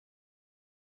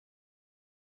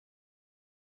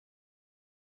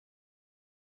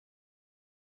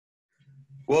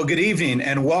Well, good evening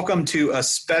and welcome to a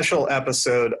special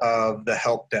episode of The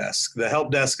Help Desk. The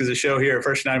Help Desk is a show here at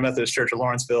First United Methodist Church of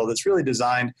Lawrenceville that's really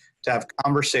designed to have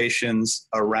conversations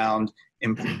around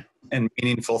important and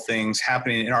meaningful things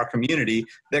happening in our community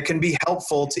that can be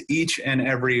helpful to each and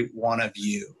every one of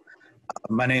you.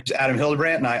 My name is Adam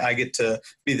Hildebrandt, and I get to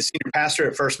be the senior pastor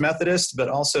at First Methodist, but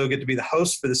also get to be the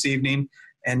host for this evening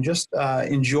and just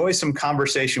enjoy some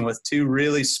conversation with two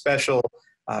really special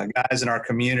guys in our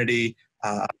community,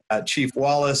 Chief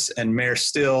Wallis and Mayor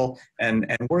Still, and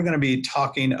we're going to be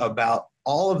talking about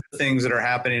all of the things that are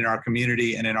happening in our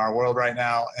community and in our world right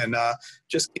now, and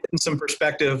just getting some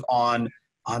perspective on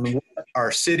what our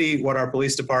city, what our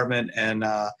police department, and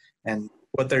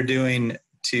what they're doing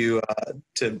to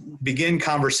begin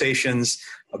conversations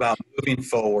about moving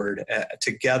forward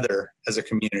together as a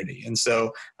community. And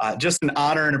so just an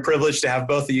honor and a privilege to have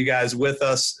both of you guys with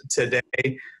us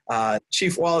today.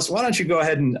 Chief Wallis, why don't you go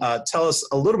ahead and tell us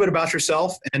a little bit about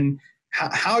yourself and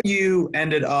how you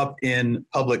ended up in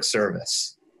public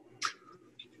service?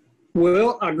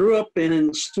 Well, I grew up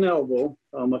in Snellville.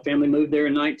 My family moved there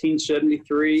in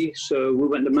 1973, so we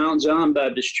went to Mount Zion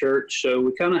Baptist Church. So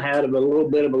we kind of had a little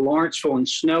bit of a Lawrenceville and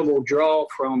Snellville draw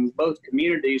from both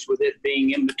communities, with it being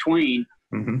in between,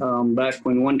 back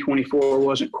when 124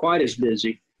 wasn't quite as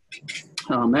busy.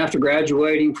 After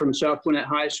graduating from South Gwinnett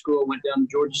High School, I went down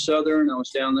to Georgia Southern. I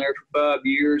was down there for 5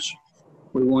 years.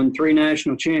 We won 3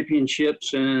 national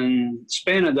championships in the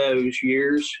span of those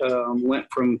years. Went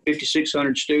from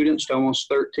 5,600 students to almost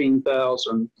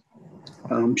 13,000.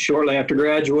 Shortly after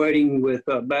graduating with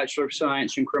a Bachelor of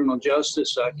Science in Criminal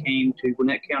Justice, I came to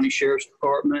Gwinnett County Sheriff's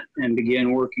Department and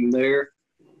began working there.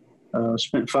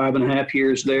 Spent 5.5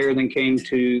 years there, then came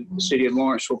to the City of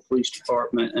Lawrenceville Police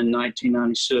Department in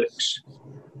 1996.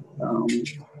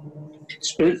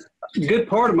 Spent a good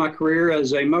part of my career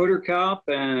as a motor cop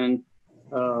and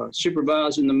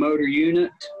supervising the motor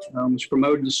unit. Was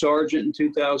promoted to sergeant in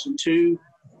 2002,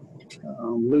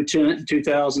 lieutenant in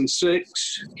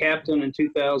 2006, captain in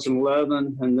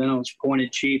 2011, and then I was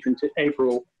appointed chief in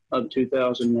April of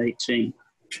 2018.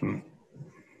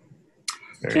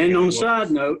 And on a side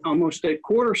note, almost a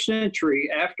quarter century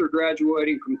after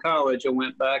graduating from college, I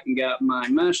went back and got my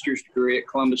master's degree at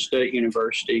Columbus State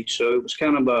University. So it was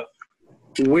kind of a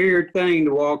weird thing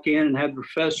to walk in and have the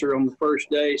professor on the first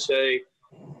day say,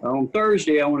 on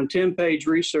Thursday, I want a 10-page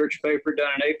research paper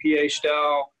done in APA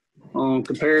style on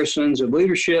comparisons of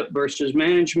leadership versus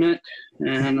management.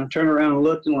 And I turned around and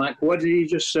looked and like, what did he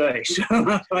just say? So I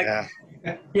was like,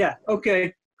 yeah,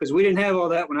 okay. Because we didn't have all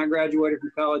that when I graduated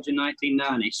from college in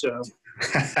 1990. So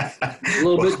a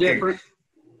little bit different.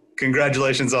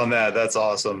 Congratulations on that. That's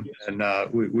awesome. And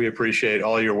we appreciate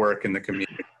all your work in the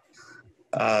community.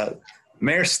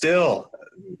 Mayor Still,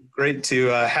 great to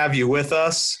have you with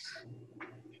us.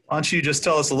 Why don't you just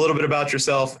tell us a little bit about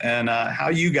yourself and how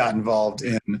you got involved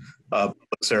in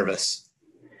public service?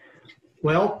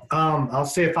 Well, I'll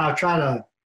see if I try to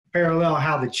parallel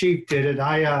how the chief did it.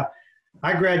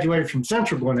 I graduated from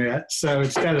Central Gwinnett, so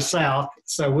instead of South.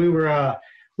 So we were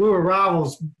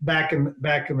rivals back in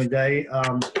the day.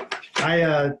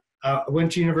 I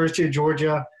went to University of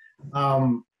Georgia.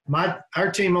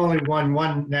 Our team only won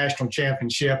 1 national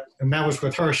championship, and that was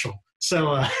with Herschel.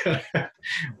 So,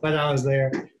 but I was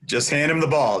there. Just hand him the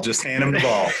ball. Just hand him the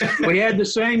ball. We had the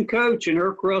same coach in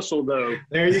Irk Russell, though.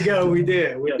 There you go. We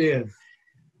did. We did.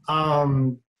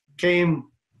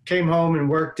 Came home and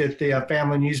worked at the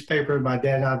family newspaper. My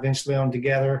dad and I eventually owned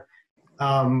together.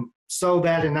 Sold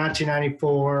that in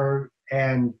 1994,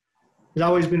 and had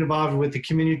always been involved with the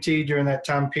community during that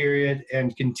time period,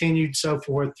 and continued so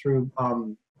forth through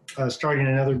starting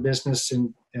another business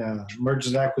in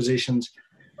mergers and acquisitions.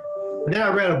 And then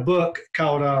I read a book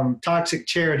called Toxic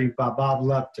Charity by Bob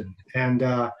Lupton. And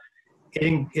at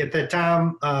that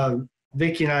time,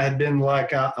 Vicki and I had been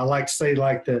like, I like to say,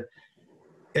 like the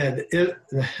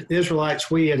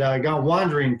Israelites, we had gone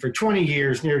wandering for 20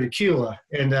 years near Tequila.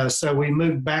 And so we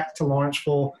moved back to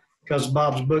Lawrenceville because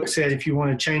Bob's book said, if you want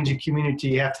to change a community,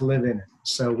 you have to live in it.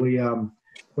 So we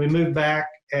moved back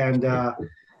and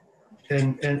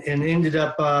ended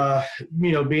up,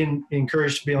 being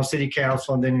encouraged to be on city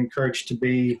council, and then encouraged to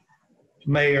be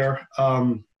mayor.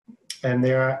 And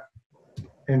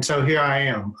so here I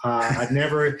am. I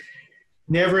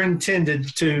never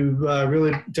intended to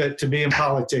really to be in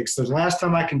politics. The last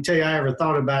time I can tell you I ever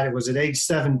thought about it was at age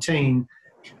 17.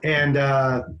 And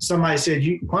somebody said,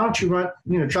 why don't you run,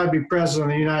 try to be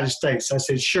president of the United States? I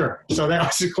said, sure. So that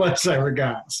was the closest I ever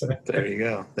got. So. There you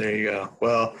go.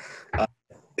 Well,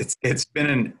 it's been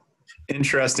an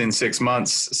interesting 6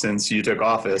 months since you took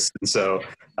office. And so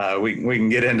we can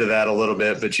get into that a little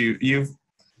bit, but you've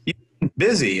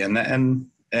busy, and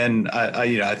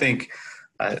I think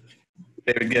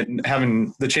David,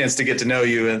 having the chance to get to know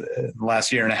you in the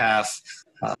last year and a half,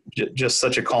 just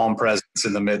such a calm presence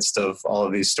in the midst of all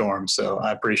of these storms. So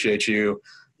I appreciate you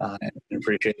and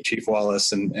appreciate Chief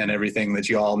Wallis and everything that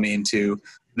you all mean to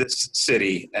this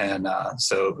city. And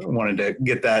so I wanted to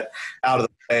get that out of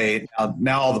the way.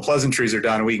 Now all the pleasantries are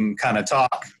done. We can kind of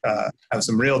talk, have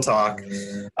some real talk.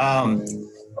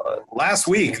 Last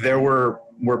week there were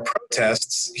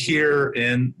protests here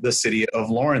in the city of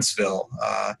Lawrenceville.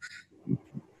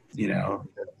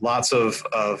 Lots of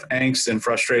angst and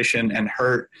frustration and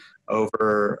hurt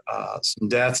over some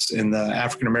deaths in the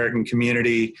African-American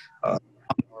community around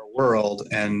our world,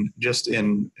 and just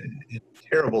in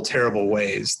terrible, terrible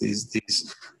ways.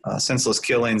 These senseless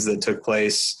killings that took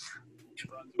place in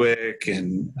Brunswick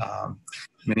and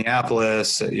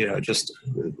Minneapolis, just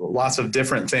lots of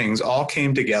different things all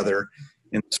came together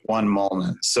in this one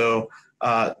moment. So,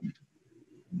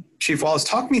 Chief Wallis,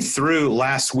 talk me through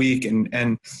last week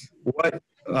and what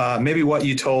maybe what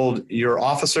you told your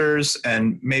officers,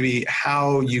 and maybe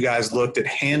how you guys looked at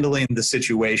handling the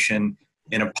situation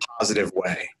in a positive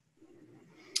way.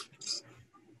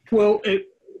 Well, it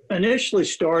initially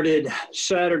started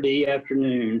Saturday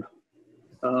afternoon.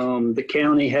 The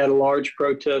county had a large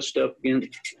protest up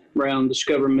around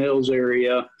Discover Mills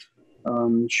area,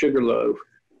 Sugarloaf.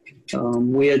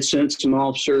 We had sent some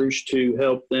officers to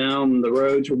help them. The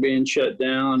roads were being shut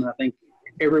down. I think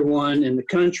everyone in the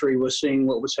country was seeing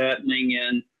what was happening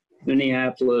in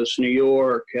Minneapolis, New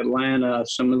York, Atlanta,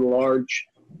 some of the large.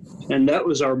 And that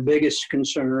was our biggest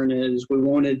concern, is we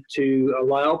wanted to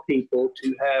allow people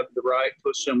to have the right to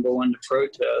assemble and to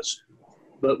protest,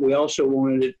 but we also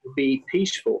wanted it to be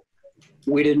peaceful.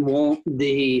 We didn't want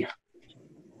the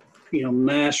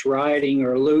mass rioting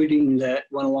or looting that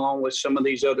went along with some of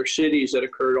these other cities that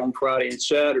occurred on Friday and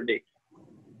Saturday.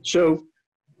 So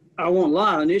I won't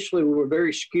lie, initially we were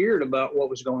very scared about what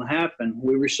was going to happen.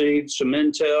 We received some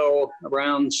intel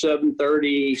around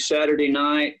 7:30 Saturday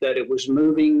night that it was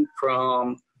moving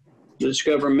from the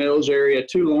Discover Mills area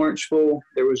to Lawrenceville.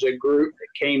 There was a group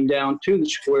that came down to the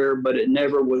square, but it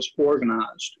never was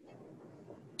organized.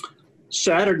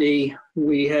 Sunday,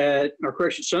 we had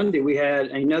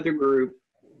another group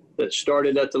that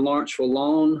started at the Lawrenceville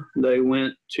lawn. They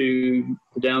went to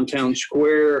the downtown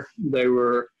square. They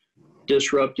were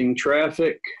disrupting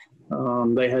traffic.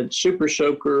 They had super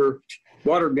soaker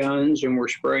water guns and were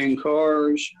spraying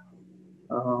cars.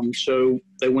 So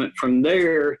they went from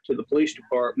there to the police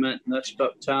department, and that's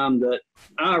about the time that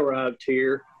I arrived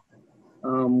here.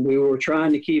 We were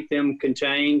trying to keep them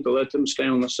contained, to let them stay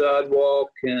on the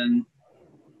sidewalk, and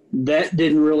that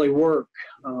didn't really work.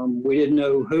 We didn't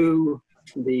know who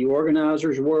the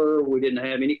organizers were. We didn't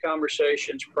have any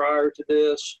conversations prior to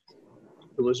this.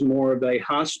 It was more of a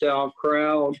hostile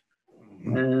crowd,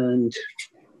 and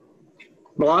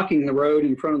blocking the road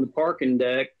in front of the parking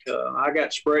deck. I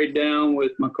got sprayed down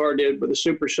with my car did with a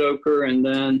super soaker, and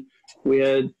then we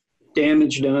had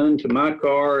damage done to my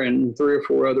car and 3 or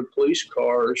 4 other police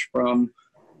cars from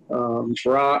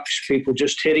rocks, people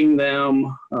just hitting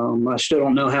them. I still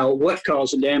don't know what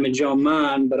caused the damage on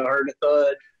mine, but I heard a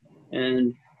thud,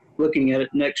 and looking at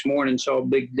it next morning saw a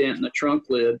big dent in the trunk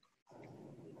lid.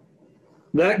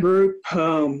 That group,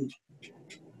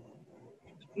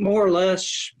 more or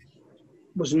less,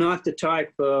 was not the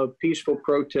type of peaceful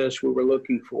protest we were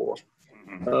looking for.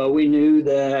 We knew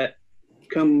that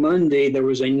come Monday there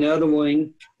was another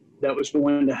one that was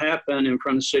going to happen in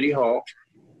front of City Hall,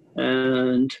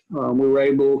 and we were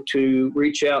able to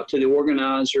reach out to the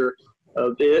organizer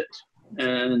of it,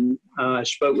 and I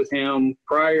spoke with him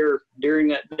during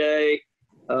that day,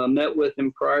 met with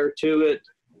him prior to it.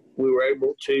 We were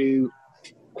able to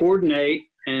coordinate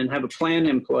and have a plan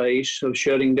in place of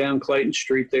shutting down Clayton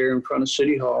Street there in front of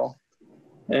City Hall.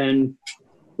 And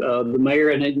the mayor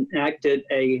had enacted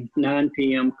a 9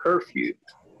 p.m. curfew.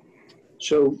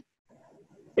 So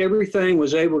everything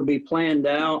was able to be planned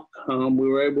out. We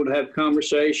were able to have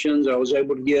conversations. I was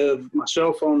able to give my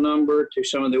cell phone number to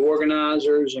some of the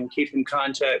organizers and keep in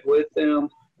contact with them.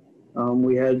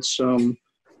 We had some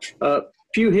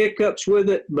few hiccups with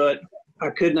it, but I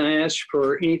couldn't ask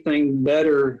for anything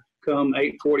better come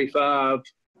 8:45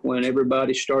 when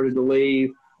everybody started to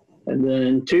leave. And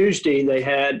then Tuesday, they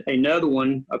had another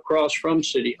one across from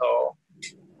City Hall.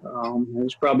 There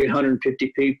was probably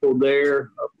 150 people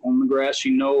there up on the grassy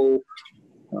knoll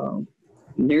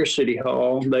near City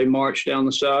Hall. They marched down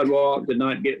the sidewalk, did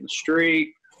not get in the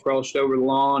street, crossed over the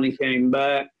lawn and came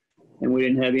back, and we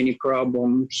didn't have any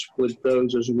problems with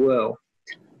those as well.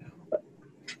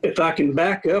 If I can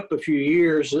back up a few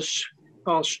years, this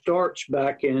all starts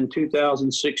back in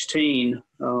 2016.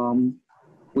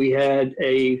 We had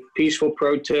a peaceful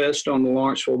protest on the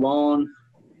Lawrenceville lawn.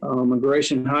 A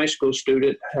Grayson High School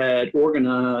student had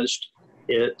organized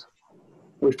it.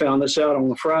 We found this out on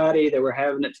a Friday. They were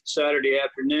having it Saturday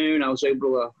afternoon. I was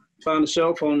able to find a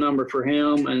cell phone number for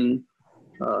him and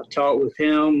talk with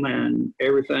him, and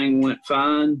everything went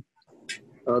fine.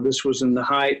 This was in the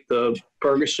height of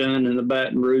Ferguson and the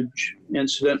Baton Rouge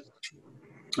incident.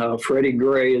 Freddie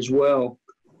Gray as well.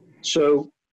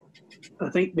 So I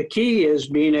think the key is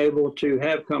being able to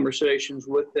have conversations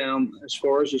with them as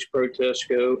far as these protests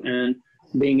go, and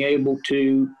being able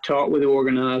to talk with the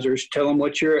organizers, tell them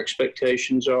what your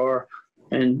expectations are,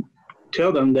 and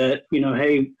tell them that, you know,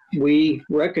 hey, we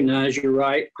recognize your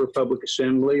right for public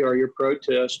assembly or your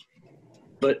protest,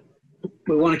 but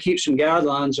we want to keep some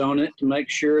guidelines on it to make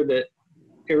sure that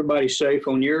everybody's safe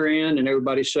on your end and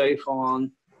everybody's safe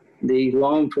on the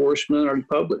law enforcement or the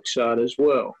public side as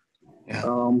well.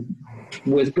 Yeah.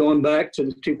 With going back to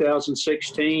the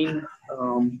 2016,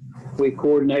 we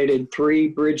coordinated 3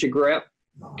 Bridge of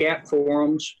Gap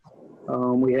forums.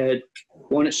 We had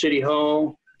one at City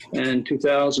Hall in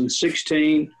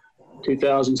 2016.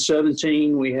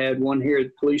 2017, we had one here at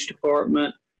the police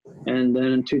department. And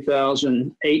then in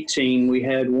 2018, we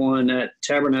had one at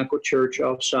Tabernacle Church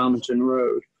off Simonton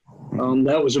Road.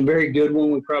 That was a very good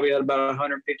one. We probably had about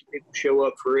 150 people show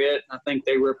up for it. I think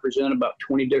they represent about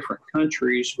 20 different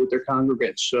countries with their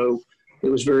congregants. So it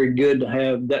was very good to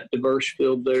have that diverse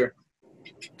field there.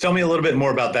 Tell me a little bit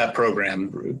more about that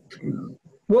program.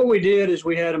 What we did is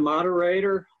we had a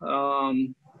moderator.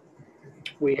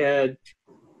 We had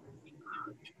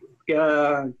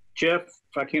Jeff,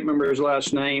 I can't remember his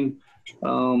last name,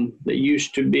 that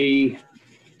used to be,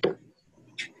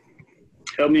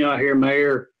 help me out here,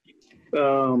 Mayor.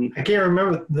 I can't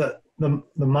remember the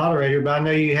moderator, but I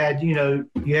know you had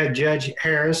Judge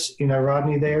Harris,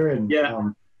 Rodney there, and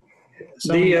yeah.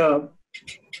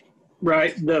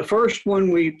 Right. The first one,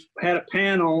 we had a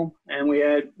panel, and we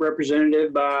had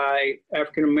represented by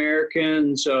African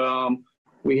Americans.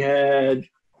 We had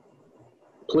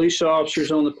police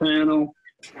officers on the panel.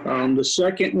 The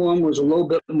second one was a little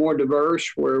bit more diverse,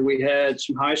 where we had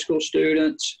some high school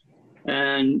students,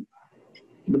 and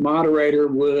the moderator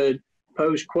would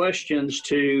pose questions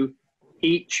to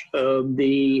each of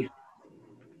the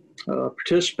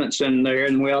participants in there,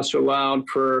 and we also allowed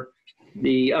for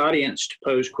the audience to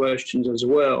pose questions as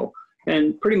well.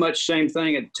 And pretty much same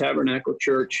thing at Tabernacle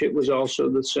Church. It was also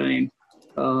the same.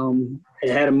 It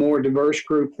had a more diverse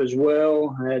group as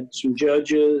well. Had some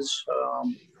judges,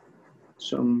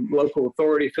 some local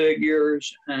authority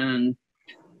figures, and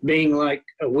being like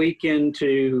a week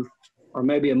into, or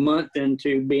maybe a month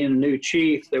into being a new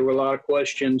chief, there were a lot of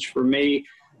questions for me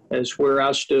as where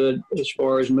I stood as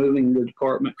far as moving the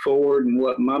department forward and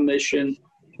what my mission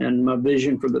and my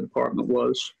vision for the department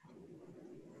was.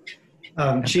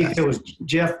 Chief, it was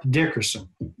Jeff Dickerson.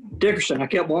 Dickerson. I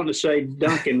kept wanting to say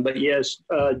Duncan, but yes,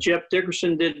 Jeff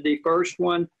Dickerson did the first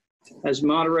one as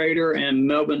moderator, and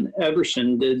Melvin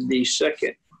Everson did the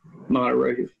second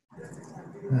moderator.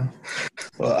 Yeah.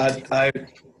 Well,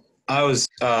 I was,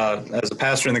 as a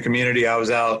pastor in the community, I was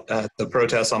out at the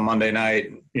protest on Monday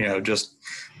night, just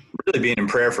really being in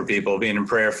prayer for people, being in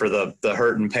prayer for the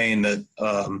hurt and pain that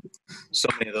so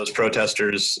many of those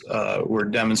protesters were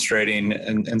demonstrating,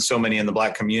 and so many in the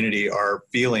Black community are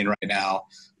feeling right now.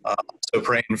 So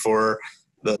praying for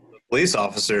the police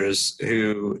officers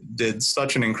who did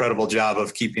such an incredible job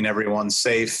of keeping everyone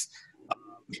safe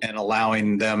and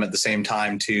allowing them at the same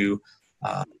time to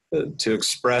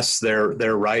express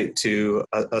their right to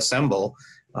assemble.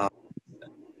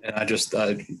 And I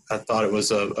thought it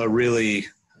was a really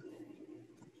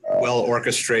well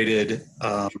orchestrated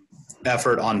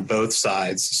effort on both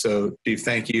sides. So Steve,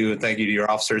 thank you to your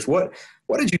officers. What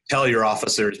did you tell your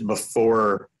officers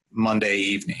before Monday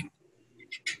evening?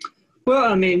 Well,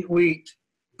 I mean,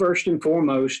 first and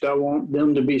foremost, I want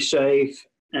them to be safe,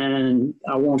 and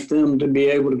I want them to be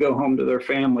able to go home to their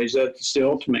families. That's the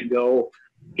ultimate goal.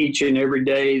 Each and every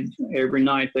day, every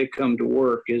night they come to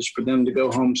work is for them to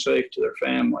go home safe to their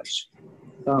families.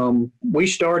 We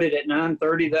started at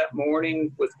 9:30 that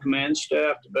morning with command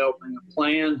staff developing a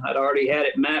plan. I'd already had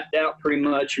it mapped out pretty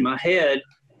much in my head,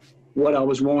 what I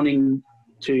was wanting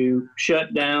to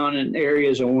shut down and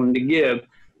areas I wanted to give.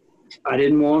 I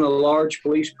didn't want a large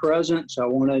police presence. I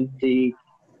wanted the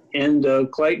end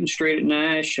of Clayton Street at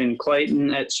Nash and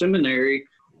Clayton at Seminary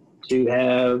to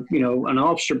have, an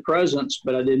officer presence,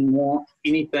 but I didn't want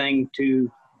anything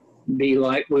to be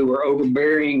like we were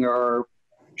overbearing or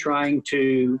trying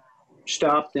to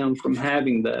stop them from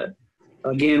having that.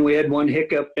 Again, we had one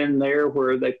hiccup in there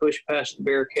where they pushed past the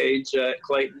barricades at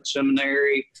Clayton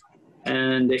Seminary,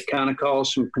 and it kind of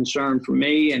caused some concern for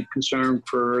me and concern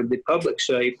for the public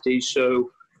safety.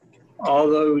 So all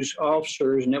those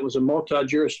officers, and it was a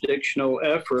multi-jurisdictional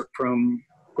effort from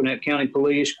Gwinnett County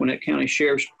Police, Gwinnett County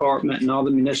Sheriff's Department, and all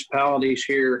the municipalities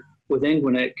here within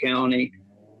Gwinnett County.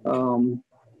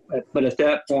 But at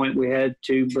that point, we had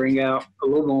to bring out a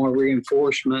little more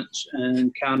reinforcements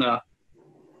and kind of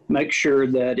make sure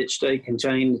that it stayed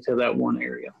contained to that one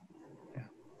area.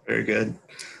 Very good.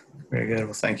 Very good.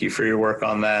 Well, thank you for your work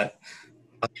on that.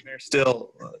 Mayor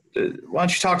Still, why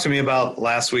don't you talk to me about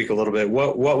last week a little bit?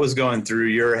 What was going through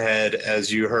your head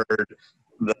as you heard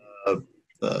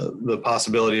the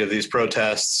possibility of these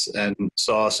protests and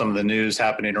saw some of the news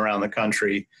happening around the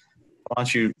country? Why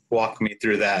don't you walk me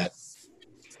through that?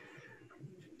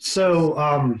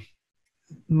 So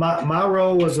my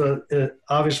role was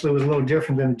obviously was a little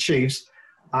different than the chief's.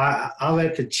 I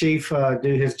let the chief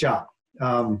do his job,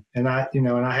 and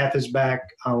I have his back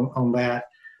on that.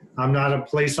 I'm not a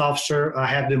police officer. I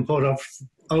have been pulled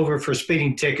over for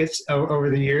speeding tickets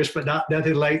over the years, but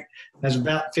nothing late. That's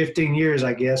about 15 years,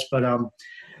 I guess. But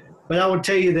I would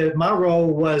tell you that my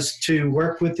role was to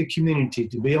work with the community,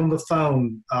 to be on the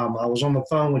phone. I was on the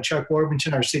phone with Chuck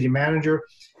Worthington, our city manager.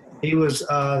 He was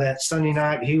that Sunday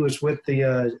night. He was with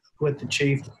the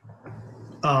chief,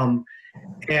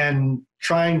 and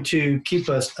trying to keep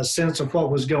a sense of what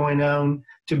was going on,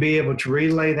 to be able to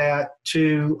relay that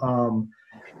to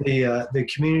the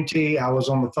community. I was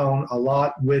on the phone a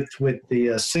lot with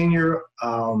the senior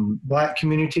Black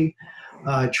community,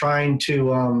 trying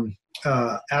to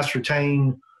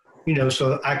ascertain,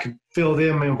 so I could fill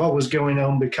them in what was going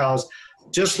on, because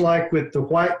just like with the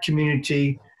white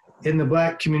community, in the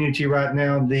Black community right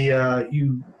now,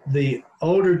 the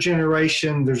older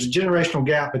generation, there's a generational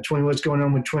gap between what's going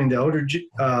on between the older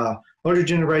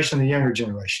generation and the younger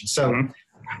generation. So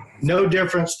no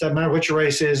difference, doesn't matter what your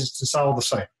race is, it's all the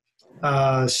same.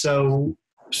 So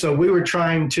we were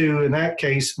trying to, in that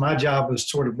case, my job was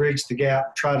sort of bridge the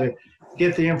gap, try to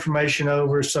get the information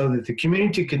over so that the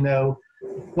community could know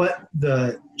what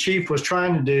the chief was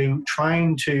trying to do,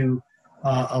 trying to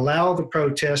allow the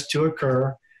protest to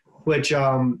occur, which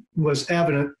was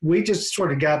evident. We just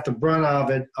sort of got the brunt of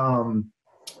it on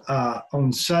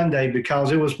Sunday,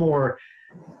 because it was more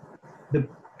the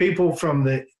people from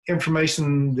the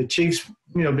information the chief's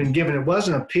been given. It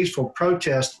wasn't a peaceful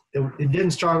protest. It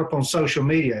didn't start up on social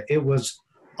media. It was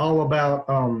all about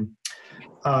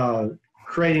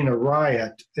creating a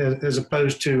riot as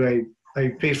opposed to a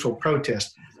peaceful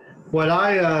protest. What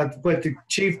the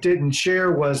chief didn't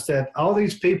share was that all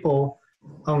these people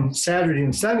on Saturday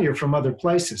and Sunday are from other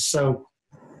places. So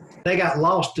they got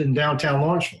lost in downtown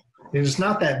Lawrenceville. It's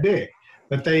not that big,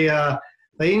 but they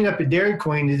ended up at Dairy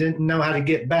Queen. They didn't know how to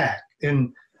get back.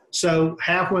 And so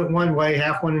half went one way,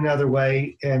 half went another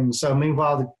way. And so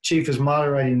meanwhile, the chief is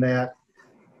moderating that.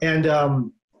 And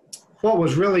what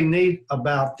was really neat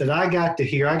about that I got to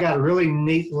hear, I got a really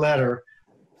neat letter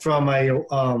from a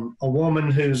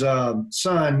woman whose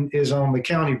son is on the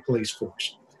county police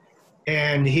force.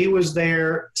 And he was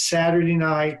there Saturday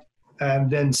night and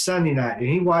then Sunday night. And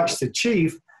he watched the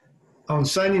chief on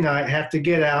Sunday night have to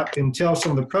get out and tell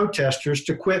some of the protesters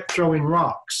to quit throwing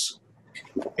rocks.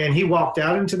 And he walked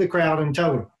out into the crowd and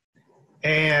told them.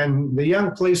 And the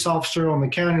young police officer on the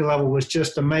county level was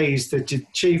just amazed that the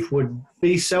chief would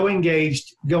be so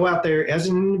engaged, go out there as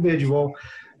an individual,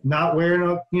 not wearing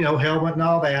a helmet and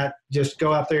all that, just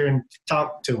go out there and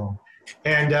talk to them.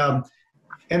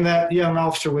 And that young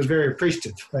officer was very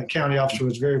appreciative. That county officer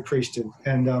was very appreciative.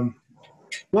 And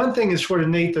one thing is sort of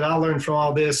neat that I learned from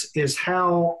all this is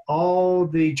how all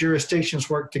the jurisdictions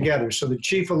work together. So the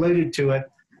chief alluded to it.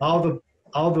 All the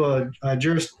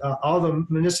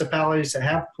municipalities that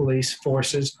have police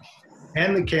forces,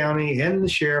 and the county and the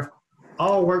sheriff,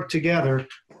 all work together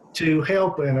to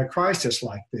help in a crisis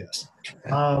like this.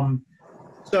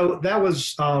 So that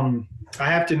was. I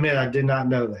have to admit, I did not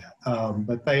know that,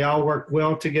 but they all worked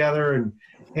well together,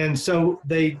 and so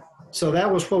that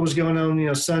was what was going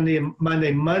on. Sunday and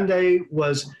Monday. Monday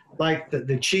was like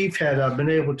the chief had been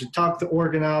able to talk to the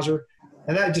organizer,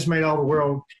 and that just made all the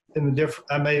world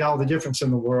made all the difference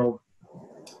in the world,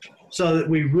 so that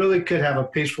we really could have a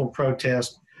peaceful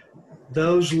protest.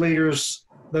 Those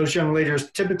young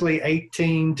leaders, typically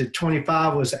 18 to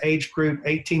 25 was the age group.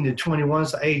 18 to 21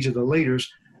 is the age of the leaders.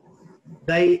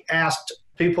 They asked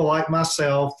people like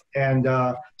myself and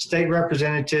state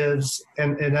representatives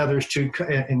and others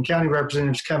and county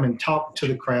representatives come and talk to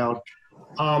the crowd.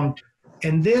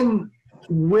 And then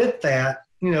with that,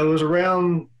 it was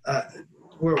around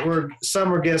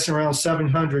some are guessing around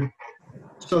 700.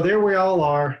 So there we all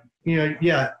are.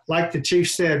 Yeah, like the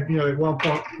chief said, at one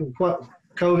point, what,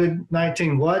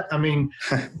 COVID-19, what? I mean,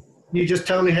 you just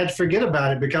totally had to forget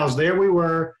about it, because there we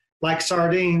were, like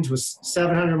sardines, with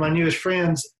 700 of my newest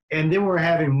friends, and then we're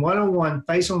having one-on-one,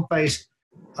 face-on-face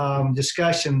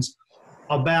discussions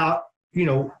about,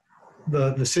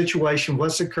 the situation,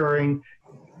 what's occurring,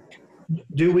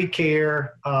 do we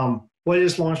care, what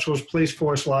is Lawrenceville's police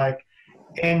force like,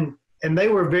 and they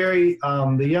were very,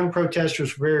 the young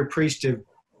protesters were very appreciative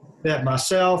that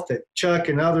myself, that Chuck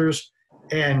and others,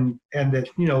 and that,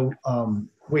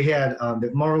 we had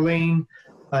that Marlene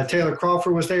Taylor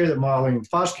Crawford was there, that Marlene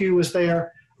Foscue was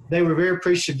there. They were very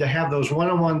appreciative to have those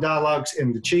one-on-one dialogues,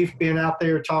 and the chief being out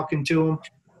there talking to them.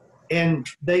 And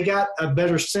they got a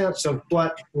better sense of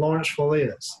what Lawrenceville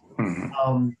is.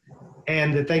 Mm-hmm.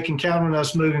 And that they can count on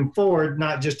us moving forward,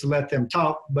 not just to let them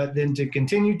talk, but then to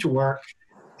continue to work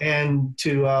and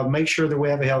to make sure that we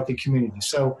have a healthy community.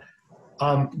 So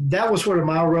that was sort of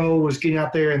my role, was getting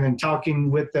out there and then talking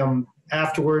with them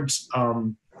afterwards,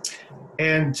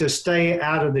 and to stay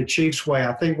out of the chief's way.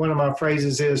 I think one of my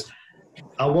phrases is,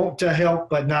 I want to help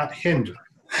but not hinder.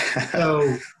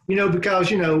 So,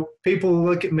 because, people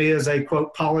look at me as a,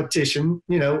 quote, politician,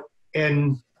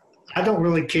 and I don't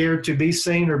really care to be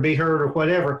seen or be heard or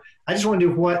whatever. I just want to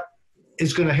do what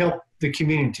is going to help the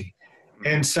community.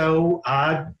 And so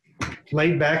I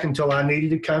laid back until I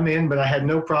needed to come in, but I had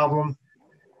no problem,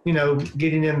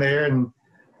 getting in there and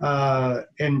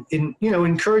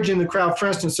encouraging the crowd. For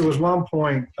instance, there was one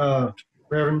point,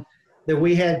 Reverend, that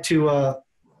we had to,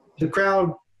 the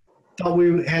crowd thought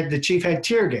the chief had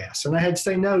tear gas, and I had to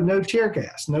say, no tear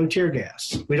gas. We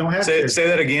don't have tear gas. Say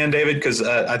that again, David, because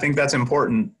I think that's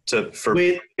important for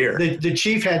here. The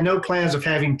chief had no plans of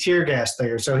having tear gas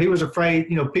there, so he was afraid.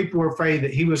 People were afraid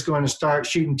that he was going to start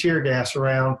shooting tear gas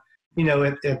around,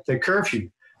 at the curfew.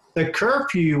 The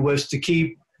curfew was to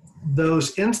keep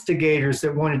those instigators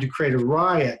that wanted to create a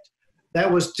riot.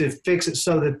 That was to fix it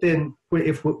so that then,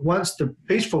 once the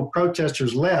peaceful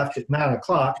protesters left at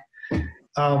 9:00.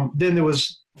 Then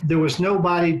there was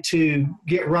nobody to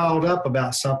get riled up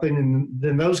about something, and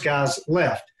then those guys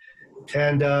left,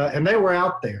 and they were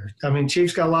out there. I mean,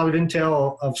 Chief's got a lot of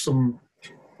intel of some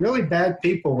really bad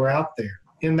people were out there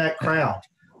in that crowd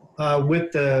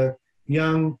with the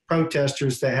young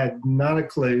protesters that had not a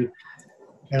clue,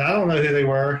 and I don't know who they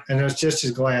were, and I was just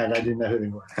as glad I didn't know who they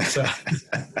were. So,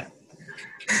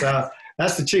 so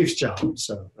that's the Chief's job.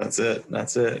 So that's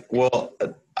it. Well,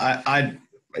 I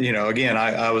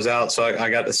was out, so I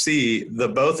got to see the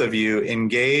both of you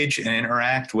engage and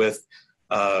interact with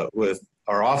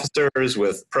our officers,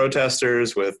 with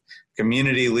protesters, with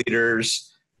community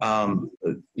leaders.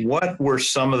 What were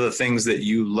some of the things that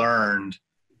you learned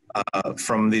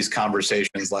from these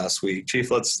conversations last week? Chief,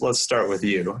 let's start with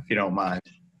you, if you don't mind.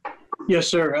 Yes,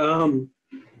 sir.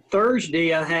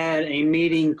 Thursday, I had a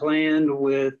meeting planned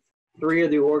with 3 of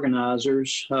the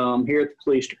organizers here at the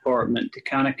police department to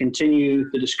kind of continue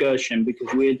the discussion,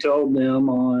 because we had told them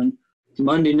on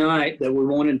Monday night that we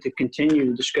wanted to continue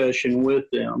the discussion with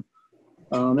them.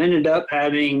 Ended up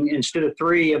having, instead of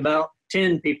 3, about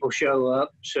 10 people show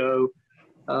up. So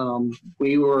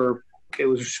it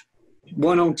was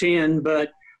 1 on 10,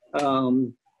 but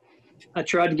I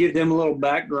tried to give them a little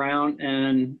background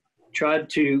and tried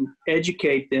to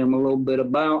educate them a little bit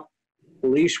about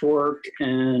police work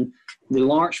and the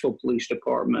Lawrenceville Police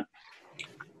Department.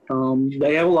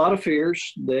 They have a lot of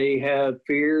fears. They have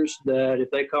fears that if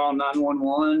they call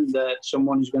 911, that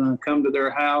someone's going to come to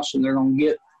their house and they're going to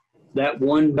get that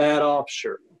one bad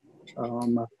officer. I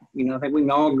think we can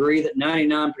all agree that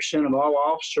 99% of all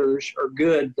officers are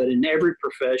good, but in every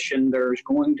profession, there's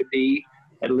going to be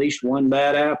at least one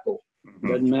bad apple.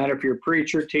 Doesn't matter if you're a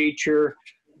preacher, teacher,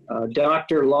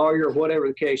 doctor, lawyer, whatever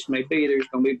the case may be, there's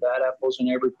going to be bad apples in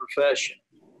every profession.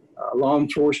 Law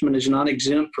enforcement is not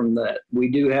exempt from that. We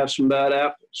do have some bad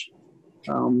apples.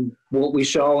 What we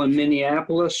saw in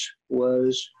Minneapolis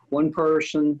was one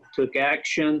person took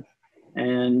action,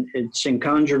 and it's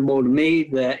inconceivable to me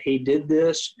that he did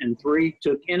this, and 3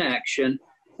 took inaction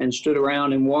and stood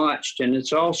around and watched. And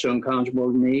it's also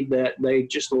inconceivable to me that they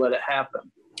just let it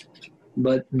happen.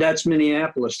 But that's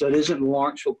Minneapolis. That isn't the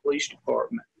Lawrenceville Police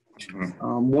Department.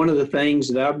 One of the things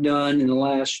that I've done in the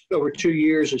last over 2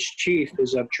 years as chief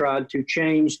is I've tried to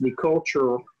change the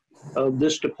culture of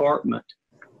this department.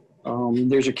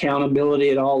 There's accountability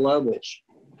at all levels.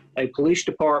 A police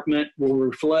department will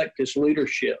reflect its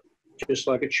leadership, just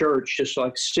like a church, just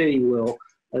like a city will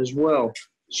as well.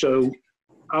 So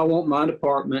I want my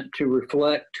department to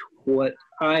reflect what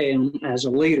I am as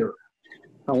a leader.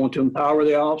 I want to empower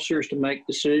the officers to make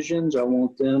decisions. I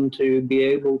want them to be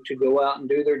able to go out and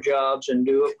do their jobs and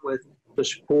do it with the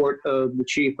support of the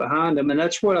chief behind them. And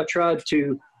that's what I tried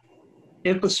to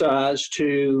emphasize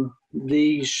to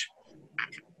these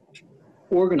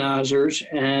organizers.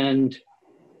 And,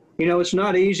 you know, it's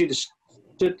not easy to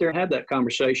sit there and have that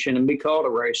conversation and be called a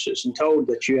racist and told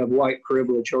that you have white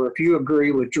privilege, or if you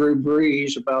agree with Drew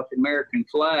Brees about the American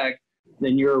flag,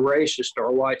 then you're a racist or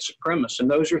a white supremacist. And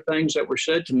those are things that were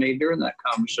said to me during that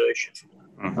conversation.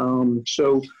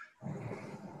 So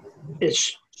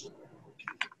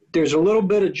there's a little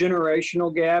bit of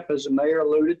generational gap, as the mayor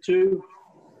alluded to.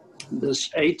 This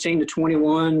 18 to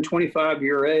 21,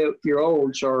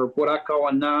 25-year-olds are what I call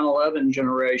a 9/11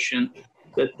 generation,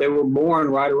 that they were born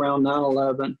right around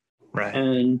 9/11. Right.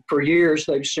 And for years,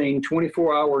 they've seen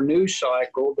 24-hour news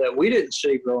cycle that we didn't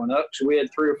see growing up. So we had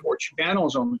 3 or 4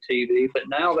 channels on the TV, but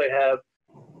now they have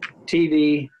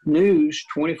TV news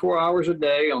 24 hours a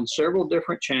day on several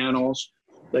different channels.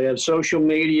 They have social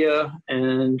media,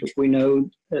 and we know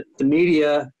that the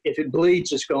media, if it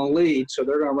bleeds, it's going to lead. So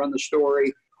they're going to run the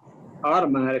story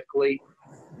automatically.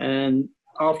 And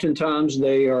oftentimes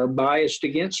they are biased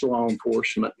against law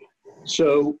enforcement.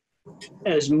 So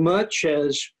as much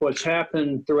as what's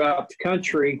happened throughout the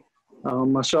country,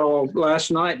 I saw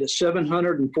last night that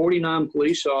 749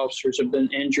 police officers have been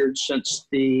injured since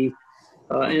the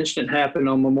incident happened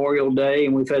on Memorial Day,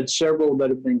 and we've had several that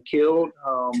have been killed.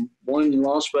 One in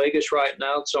Las Vegas right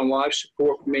now, it's on life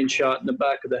support for being shot in the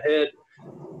back of the head.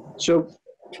 So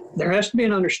there has to be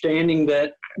an understanding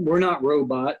that we're not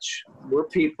robots. We're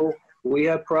people. We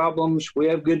have problems. We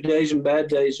have good days and bad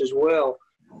days as well.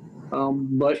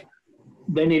 But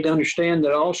they need to understand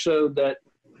that also that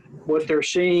what they're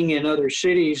seeing in other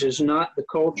cities is not the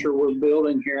culture we're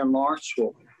building here in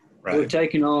Lawrenceville. Right. We're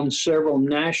taking on several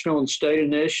national and state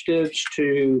initiatives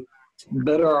to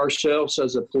better ourselves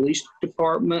as a police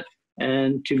department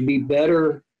and to be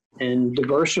better and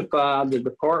diversify the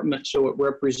department so it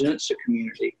represents the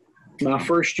community. My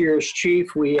first year as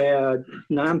chief, we had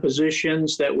 9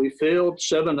 positions that we filled.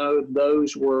 7 of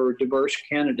those were diverse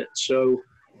candidates. So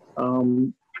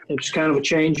it's kind of a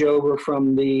changeover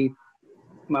from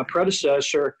my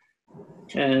predecessor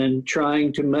and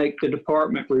trying to make the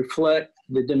department reflect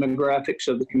the demographics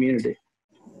of the community.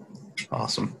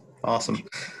 Awesome.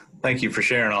 Thank you for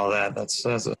sharing all that. That's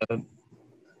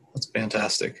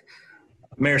fantastic.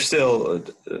 Mayor Still,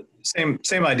 same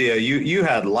idea. You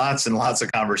had lots and lots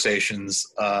of conversations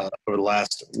over the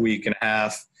last week and a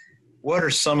half. What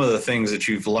are some of the things that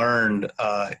you've learned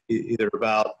either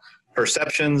about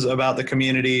perceptions about the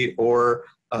community or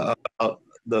about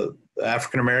the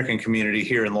African-American community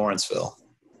here in Lawrenceville?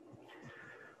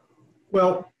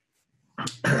 Well,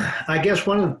 I guess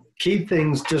one of the key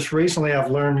things just recently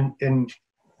I've learned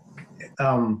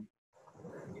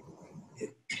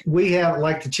we have,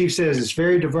 like the chief says, it's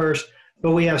very diverse,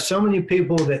 but we have so many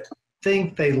people that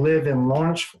think they live in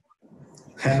Lawrenceville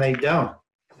and they don't.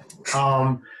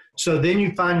 So then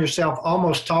you find yourself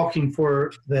almost talking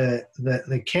for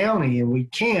the county, and we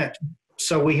can't.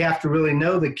 So we have to really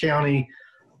know the county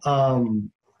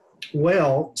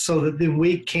well, so that then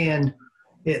we can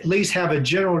at least have a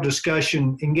general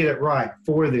discussion and get it right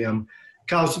for them.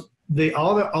 Because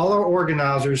all our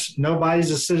organizers, nobody's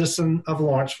a citizen of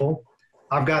Lawrenceville.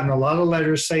 I've gotten a lot of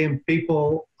letters saying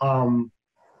people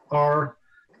are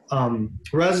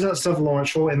residents of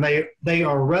Lawrenceville, and they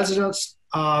are residents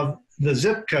of the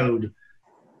zip code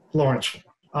Lawrenceville.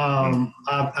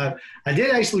 I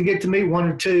did actually get to meet 1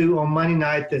 or 2 on Monday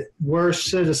night that were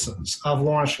citizens of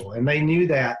Lawrenceville, and they knew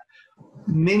that.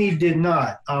 Many did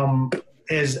not.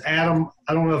 As Adam,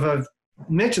 I don't know if I've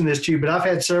mentioned this to you, but I've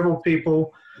had several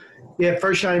people at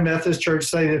First United Methodist Church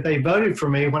say that they voted for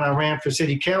me when I ran for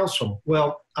city council.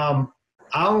 Well, I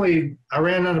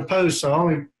ran unopposed,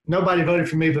 so nobody voted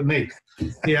for me but me.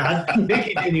 Yeah,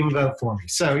 Vicki didn't even vote for me.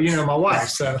 So, my wife.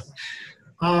 So,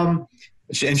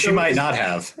 she might not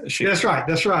have. That's right.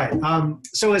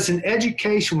 So it's an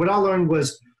education. What I learned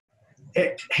was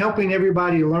helping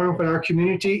everybody learn what our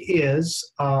community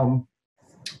is.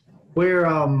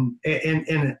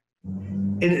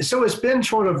 And so it's been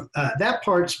sort of that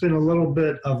part's been a little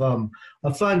bit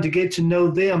of fun to get to know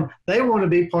them. They want to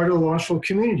be part of the Lawrenceville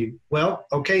community. Well,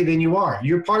 okay, then you are.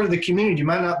 You're part of the community. You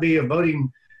might not be a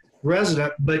voting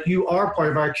resident, but you are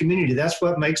part of our community. That's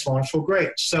what makes Lawrenceville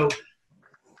great. So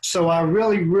I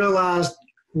really realized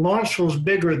Lawrenceville's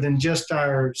bigger than just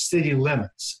our city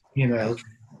limits,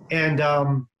 And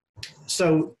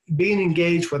so being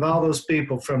engaged with all those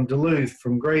people from Duluth,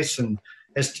 from Grayson,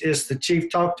 as the chief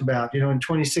talked about, in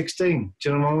 2016,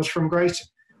 gentleman was from Grayson.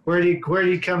 Where did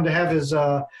he come to have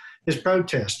is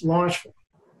protest. Lawrenceville,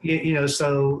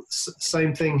 so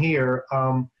same thing here.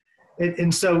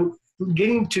 And so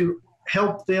getting to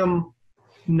help them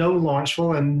know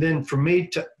Lawrenceville, and then for me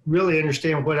to really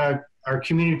understand what our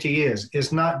community is.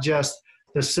 It's not just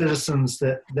the citizens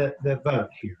that vote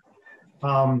here.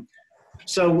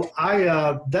 So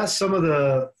that's some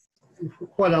of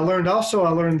what I learned. Also, I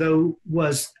learned though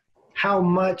was how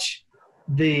much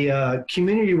the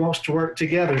community wants to work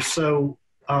together. So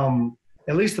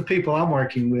at least the people I'm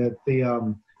working with,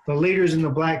 the leaders in the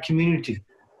Black community,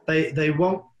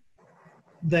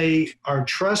 they are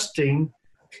trusting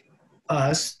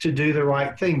us to do the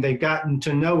right thing. They've gotten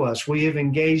to know us. We have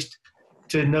engaged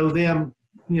to know them,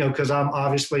 because I'm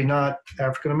obviously not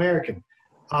African American.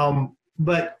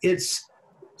 But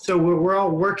so we're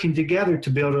all working together to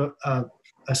build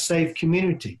a safe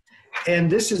community. And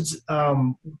this is,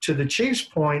 to the chief's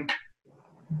point,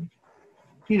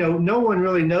 no one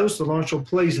really knows the Lawrenceville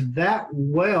police that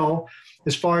well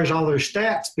as far as all their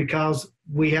stats, because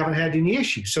we haven't had any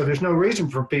issues. So there's no reason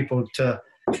for people to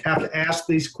have to ask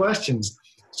these questions.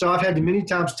 So I've had to many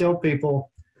times tell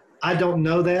people, I don't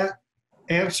know that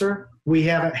answer. We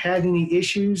haven't had any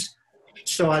issues,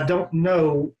 so I don't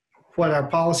know what our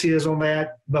policy is on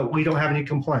that, but we don't have any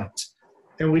complaints.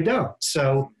 And we don't.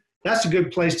 So that's a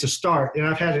good place to start. And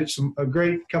I've had a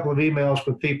great couple of emails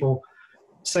with people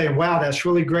saying, wow, that's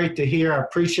really great to hear. I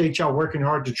appreciate y'all working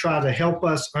hard to try to help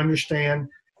us understand,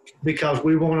 because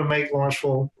we want to make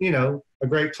Lawrenceville, a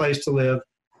great place to live.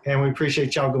 And we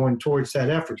appreciate y'all going towards that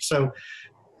effort. So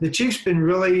the chief's been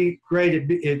really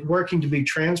great at working to be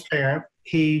transparent.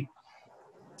 He,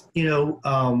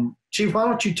 Chief, why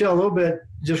don't you tell a little bit,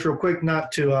 just real quick,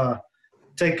 not to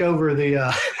take over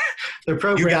the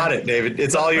program. You got it, David.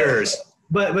 It's all yours.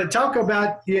 But talk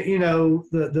about,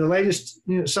 the latest,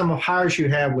 some of hires you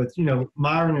have with,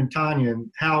 Myron and Tanya,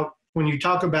 and how, when you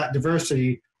talk about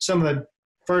diversity, some of the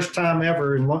first time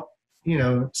ever in,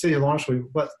 City of Lawrenceville,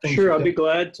 what things. Sure, I'll be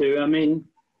glad to. I mean,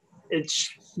 it's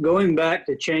going back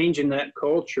to changing that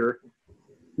culture.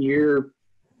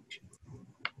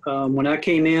 When I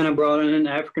came in, I brought in an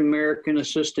African-American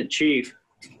assistant chief,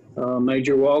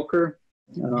 Major Walker.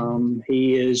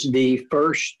 He is the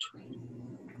first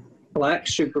Black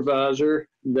supervisor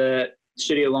that the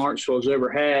City of Lawrenceville has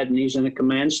ever had, and he's in a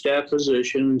command staff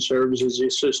position and serves as the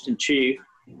assistant chief.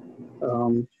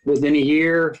 Within a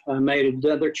year, I made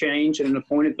another change in an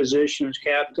appointed position as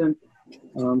captain.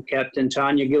 Captain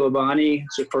Tanya Gilabani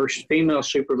is the first female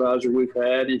supervisor we've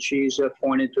had, and she's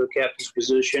appointed to a captain's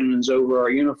position and is over our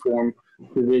uniform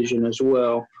division as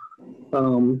well.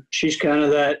 She's kind of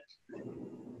that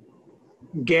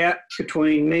gap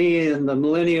between me and the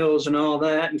millennials and all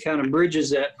that, and kind of bridges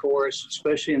that for us,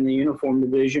 especially in the uniform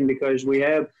division, because we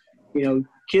have,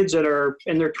 kids that are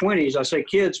in their 20s. I say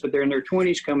kids, but they're in their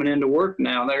 20s coming into work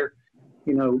now. They're,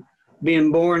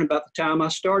 being born about the time I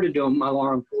started doing my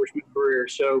law enforcement career.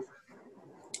 So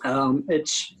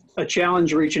it's a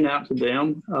challenge reaching out to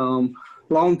them.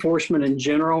 Law enforcement in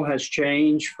general has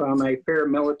changed from a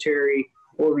paramilitary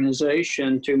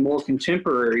organization to more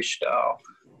contemporary style.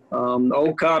 The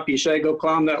old cop, you say, go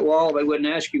climb that wall, they wouldn't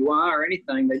ask you why or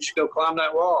anything. They just go climb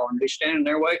that wall and be standing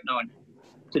there waiting on you.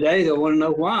 Today, they'll want to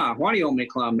know why. Why do you want me to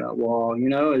climb that wall?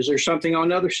 Is there something on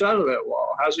the other side of that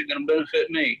wall? How's it going to benefit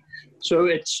me? So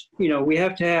it's, we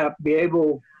have to be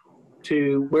able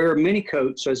to wear many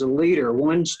coats as a leader.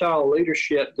 One style of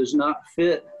leadership does not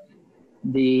fit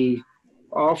the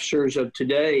officers of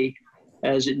today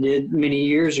as it did many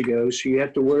years ago. So you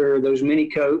have to wear those many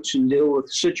coats and deal with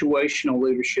situational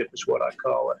leadership is what I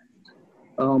call it.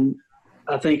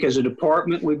 I think as a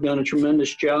department, we've done a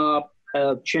tremendous job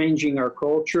of changing our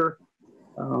culture.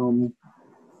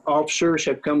 Officers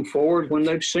have come forward when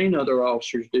they've seen other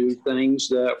officers do things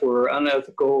that were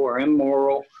unethical or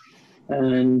immoral,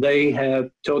 and they have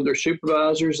told their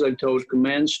supervisors, they've told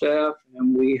command staff,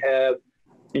 and we have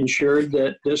ensured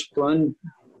that discipline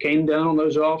came down on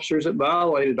those officers that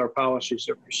violated our policies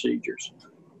or procedures.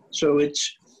 So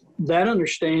it's that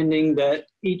understanding that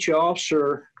each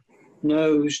officer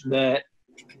knows that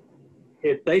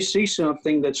if they see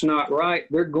something that's not right,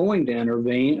 they're going to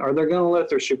intervene, or they're going to let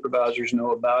their supervisors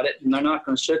know about it, and they're not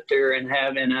going to sit there and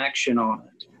have inaction on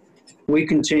it. We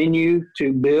continue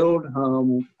to build.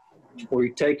 We're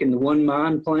taking the One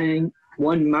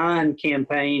Mind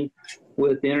campaign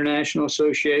with the International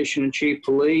Association of Chief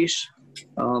Police.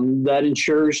 That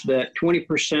ensures that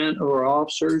 20% of our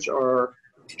officers are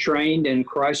trained in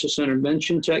crisis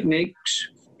intervention techniques,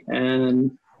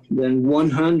 and then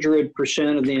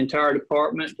 100% of the entire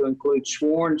department, to include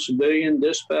sworn, civilian,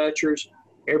 dispatchers,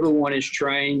 everyone is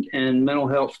trained in mental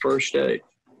health first aid.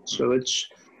 So it's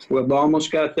We've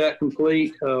almost got that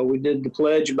complete. We did the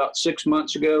pledge about 6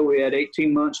 months ago. We had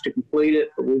 18 months to complete it,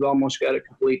 but we've almost got it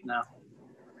complete now.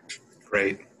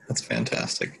 Great. That's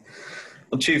fantastic.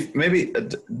 Well, Chief, maybe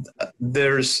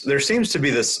there seems to be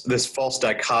this false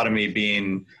dichotomy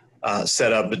being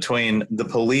set up between the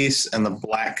police and the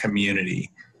Black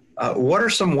community. What are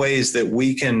some ways that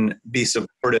we can be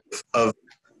supportive of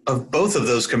both of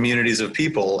those communities of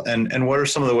people, and what are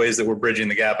some of the ways that we're bridging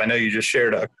the gap? I know you just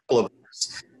shared a couple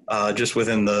of just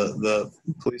within the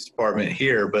police department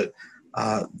here, but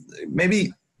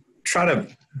maybe try to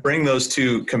bring those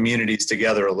two communities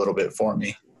together a little bit for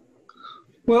me.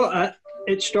 Well,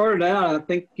 it started out, I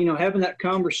think, having that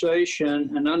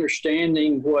conversation and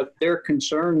understanding what their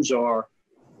concerns are,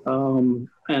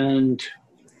 and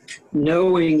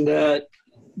knowing that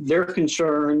their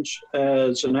concerns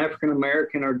as an African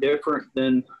American are different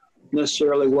than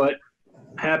necessarily what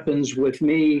happens with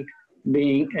me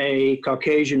being a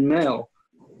Caucasian male.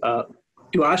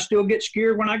 Do I still get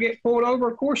scared when I get pulled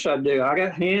over? Of course I do. I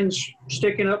got hands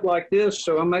sticking up like this,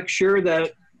 so I make sure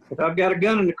that if I've got a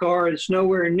gun in the car, it's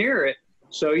nowhere near it.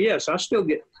 So yes, I still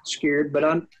get scared, but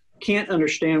I can't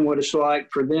understand what it's like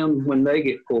for them when they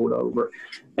get pulled over.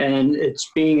 And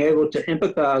it's being able to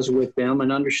empathize with them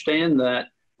and understand that.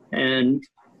 And,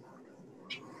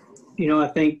 I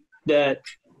think that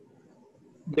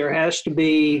there has to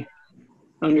be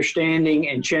understanding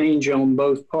and change on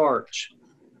both parts.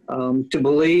 To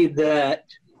believe that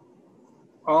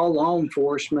all law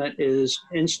enforcement is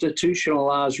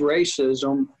institutionalized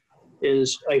racism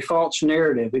is a false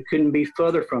narrative. It couldn't be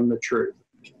further from the truth.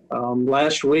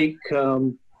 Last week,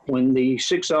 when the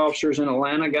 6 officers in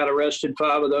Atlanta got arrested,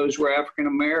 5 of those were African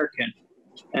American.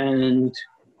 And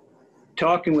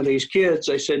talking with these kids,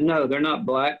 they said, no, they're not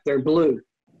Black, they're blue.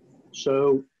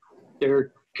 So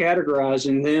they're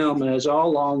categorizing them as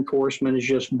all law enforcement is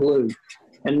just blue.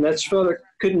 And that's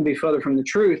couldn't be further from the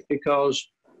truth,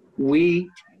 because we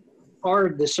are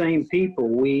the same people.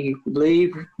 We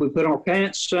leave, we put our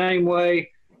pants the same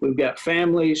way. We've got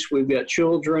families, we've got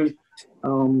children.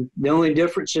 The only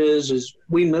difference is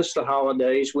we miss the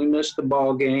holidays, we miss the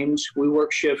ball games, we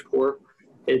work shift work.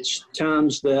 It's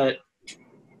times that,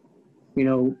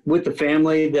 with the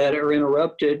family that are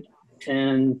interrupted.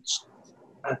 And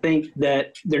I think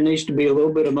that there needs to be a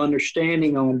little bit of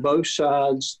understanding on both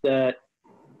sides that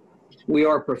we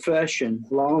are a profession.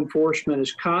 Law enforcement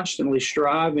is constantly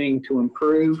striving to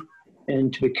improve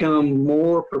and to become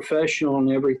more professional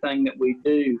in everything that we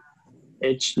do.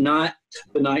 It's not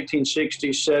the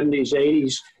 1960s, 70s,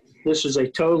 80s. This is a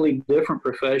totally different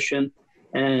profession,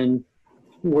 and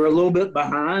we're a little bit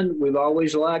behind. We've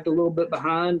always lagged a little bit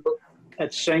behind, but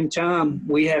at the same time,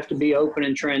 we have to be open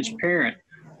and transparent.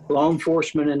 Law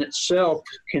enforcement in itself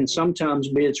can sometimes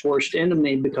be its worst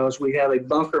enemy because we have a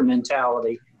bunker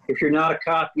mentality. If you're not a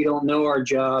cop, you don't know our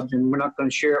job, and we're not going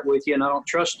to share it with you, and I don't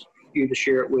trust you to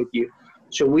share it with you.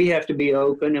 So we have to be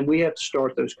open, and we have to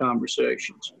start those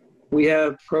conversations. We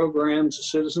have programs, the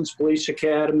Citizens Police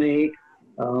Academy,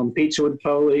 Pizza with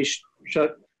Police,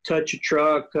 Touch a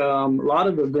Truck, a lot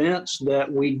of events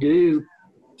that we do,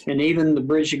 and even the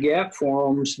Bridge the Gap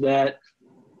forums that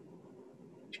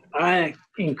I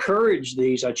encourage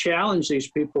I challenge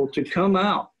these people to come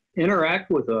out,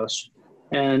 interact with us,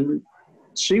 and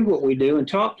see what we do and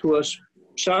talk to us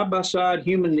side by side,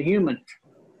 human to human.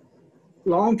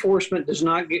 Law enforcement does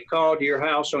not get called to your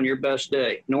house on your best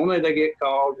day. Normally they get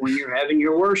called when you're having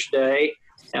your worst day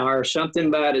or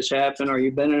something bad has happened or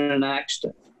you've been in an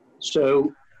accident.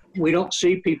 So we don't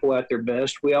see people at their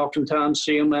best. We oftentimes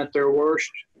see them at their worst,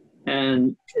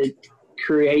 and it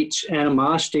creates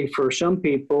animosity for some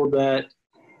people that,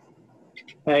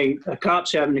 hey, a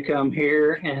cop's having to come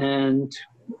here and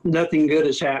nothing good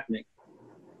is happening.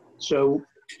 So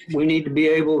we need to be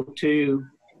able to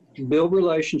build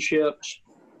relationships,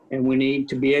 and we need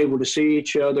to be able to see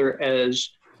each other as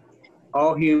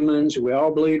all humans. We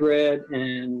all bleed red,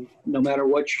 and no matter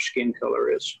what your skin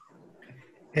color is.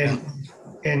 And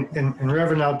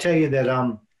Reverend, I'll tell you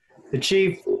that the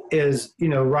chief is,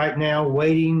 right now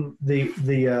waiting.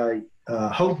 The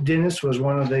Hope Dennis was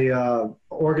one of the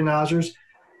organizers,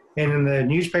 and in the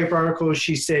newspaper article,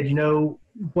 she said,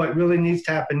 what really needs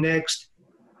to happen next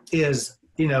is,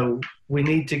 we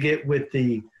need to get with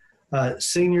the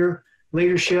senior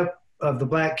leadership of the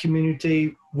Black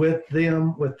community, with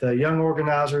them, with the young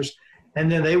organizers,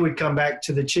 and then they would come back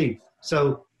to the chief.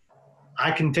 So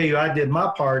I can tell you I did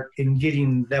my part in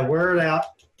getting that word out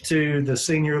to the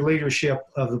senior leadership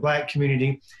of the Black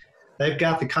community. They've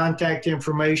got the contact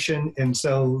information, and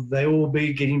so they will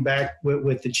be getting back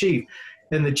with the chief.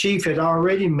 And the chief had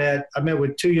already I met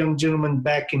with 2 young gentlemen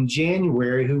back in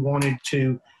January who wanted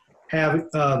to have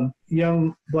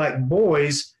young black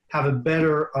boys have a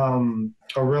better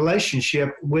a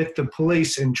relationship with the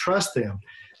police and trust them.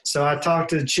 So I talked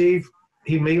to the chief.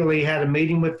 He immediately had a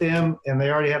meeting with them, and they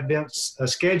already have been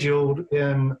scheduled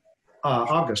in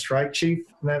August, right, Chief?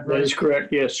 That is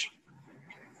correct, yes.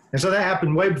 And so that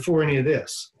happened way before any of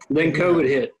this. Then COVID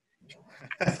hit.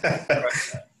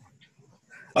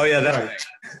 Oh, yeah. That's Right.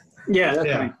 Yeah, that's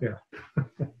right.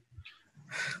 Yeah.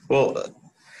 Well,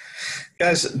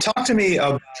 guys, talk to me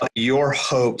about your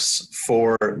hopes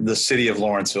for the city of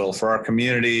Lawrenceville, for our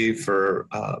community, for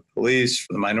police,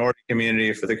 for the minority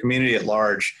community, for the community at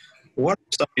large. What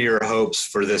are some of your hopes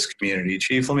for this community?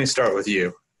 Chief, let me start with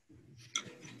you.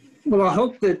 Well, I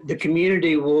hope that the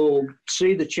community will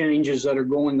see the changes that are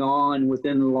going on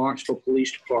within the Lawrenceville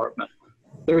Police Department.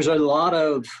 There's a lot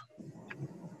of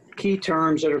key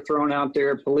terms that are thrown out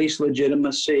there: police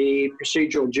legitimacy,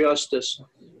 procedural justice.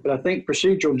 But I think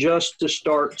procedural justice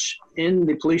starts in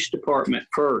the police department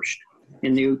first,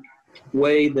 in the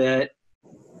way that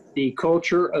the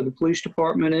culture of the police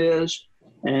department is.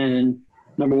 And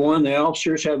number one, the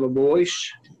officers have a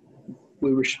voice.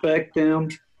 We respect them.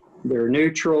 They're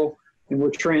neutral, and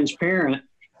we're transparent.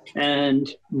 And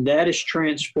that is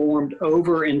transformed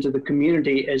over into the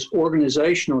community as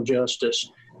organizational justice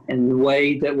and the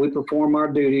way that we perform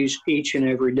our duties each and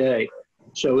every day.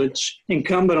 So it's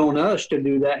incumbent on us to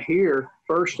do that here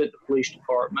first at the police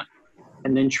department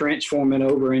and then transform it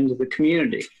over into the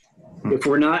community. If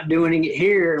we're not doing it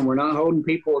here and we're not holding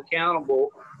people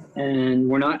accountable and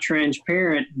we're not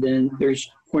transparent, then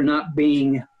we're not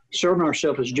serving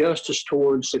ourselves as justice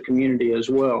towards the community as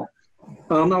well.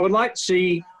 I would like to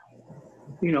see,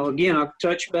 again, I'll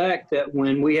touch back that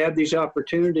when we have these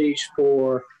opportunities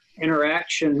for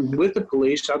interaction with the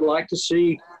police, I'd like to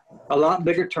see a lot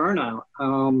bigger turnout.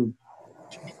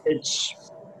 It's,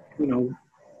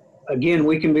 again,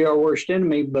 we can be our worst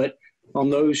enemy, but on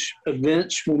those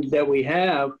events that we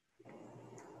have,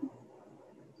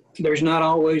 there's not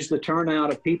always the turnout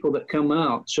of people that come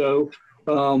out. So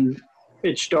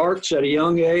it starts at a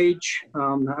young age.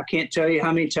 I can't tell you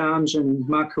how many times in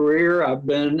my career I've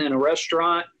been in a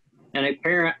restaurant and a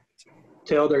parent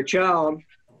tell their child,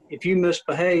 if you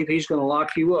misbehave, he's going to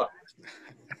lock you up.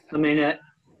 I mean,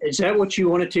 is that what you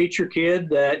want to teach your kid,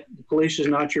 that the police is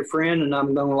not your friend and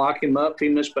I'm going to lock him up if he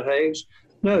misbehaves?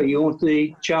 No, you want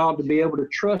the child to be able to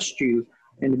trust you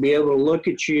and to be able to look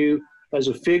at you as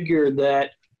a figure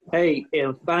that, hey,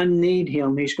 if I need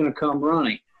him, he's going to come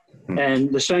running.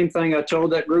 And the same thing I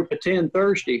told that group of 10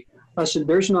 Thursday. I said,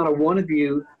 there's not a one of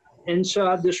you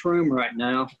inside this room right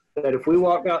now that if we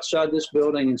walked outside this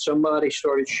building and somebody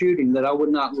started shooting, that I would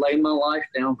not lay my life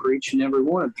down for each and every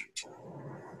one of you.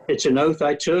 It's an oath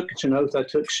I took. It's an oath I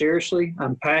took seriously.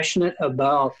 I'm passionate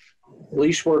about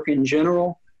police work in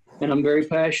general, and I'm very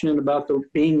passionate about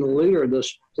being the leader of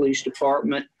this police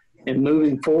department and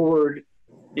moving forward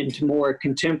into more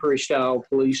contemporary style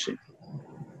policing.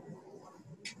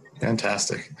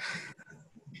 Fantastic.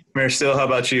 Mayor Still, how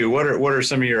about you? What are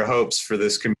some of your hopes for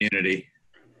this community?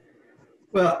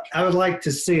 Well, I would like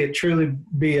to see it truly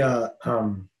be a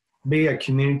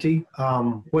community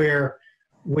where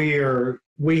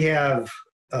we have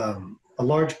a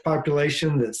large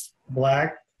population that's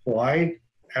Black, white,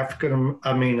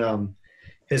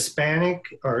 Hispanic,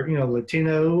 or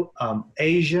Latino,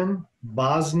 Asian,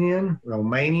 Bosnian,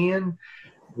 Romanian.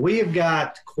 We have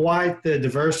got quite the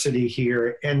diversity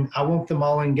here, and I want them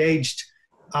all engaged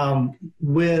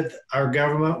with our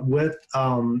government, with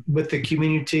the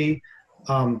community,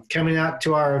 coming out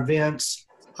to our events,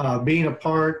 being a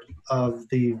part of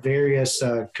the various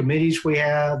committees we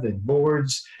have and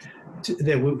boards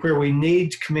where we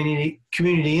need community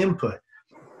input.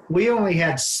 We only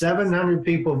had 700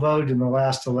 people vote in the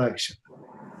last election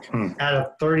out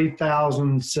of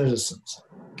 30,000 citizens.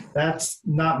 That's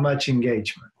not much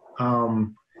engagement.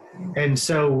 And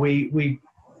so we've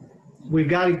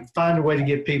got to find a way to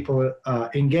get people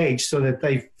engaged so that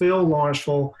they feel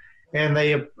Lawrenceville and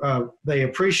they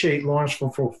appreciate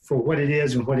Lawrenceville for what it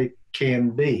is and what it can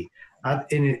be.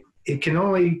 And it can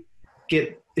only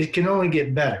get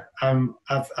better.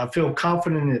 I feel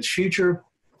confident in its future.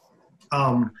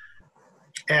 And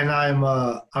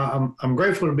I'm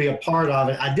grateful to be a part of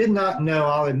it. I did not know,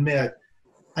 I'll admit,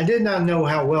 I did not know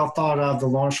how well thought of the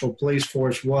Lawrenceville Police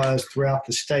Force was throughout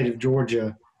the state of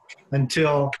Georgia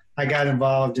until I got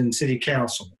involved in city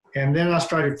council. And then I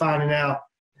started finding out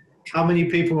how many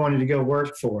people wanted to go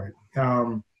work for it,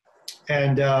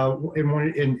 and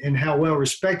how well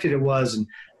respected it was. And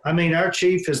I mean, our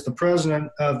chief is the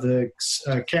president of the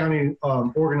county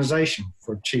organization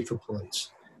for chief of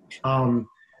police.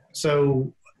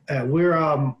 So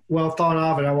we're well thought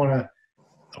of, and I want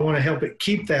to help it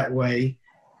keep that way.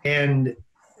 And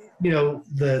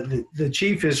the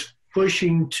chief is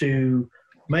pushing to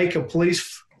make a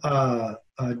police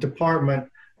department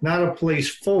not a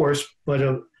police force, but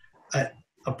a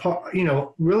part,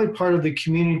 really part of the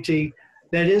community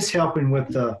that is helping with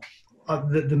the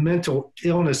mental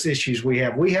illness issues we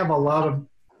have. We have a lot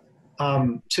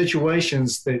of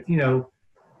situations that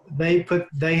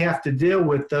they have to deal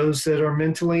with those that are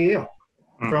mentally ill,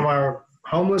 from our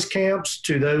homeless camps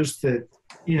to those that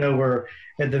were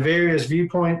at the various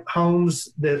viewpoint homes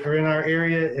that are in our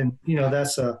area, and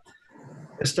that's a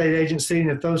state agency. And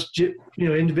if those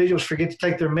individuals forget to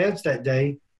take their meds that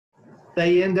day,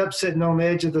 they end up sitting on the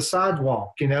edge of the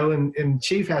sidewalk, and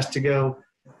chief has to go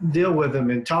deal with them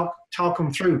and talk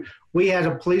them through. We had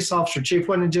a police officer, chief,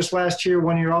 wasn't it just last year,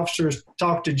 one of your officers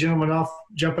talked to a gentleman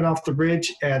jumping off the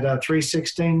bridge at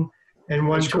 316 and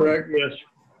 120. That's correct, yes.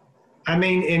 I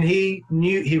mean, and he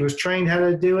knew, he was trained how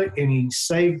to do it, and he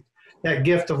saved that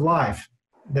gift of life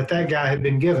that guy had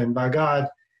been given by God.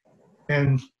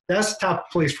 And that's the type of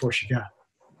police force you got.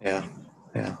 Yeah.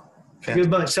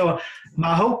 Good bunch. So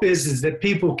my hope is that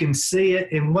people can see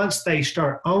it, and once they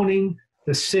start owning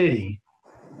the city,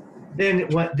 then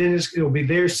it'll be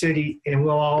their city, and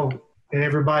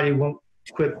everybody won't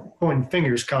quit pointing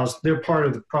fingers because they're part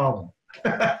of the problem.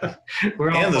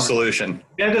 And the solution.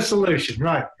 And the solution.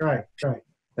 Right.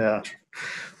 Yeah.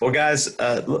 Well, guys,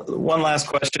 one last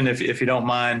question, if you don't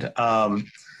mind. I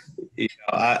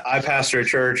pastor a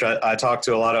church. I talk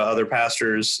to a lot of other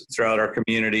pastors throughout our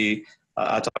community.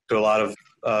 I talk to a lot of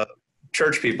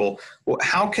church people. Well,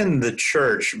 how can the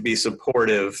church be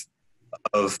supportive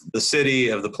of the city,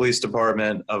 of the police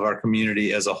department, of our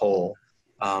community as a whole?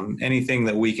 Anything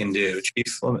that we can do?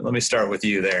 Chief, let me start with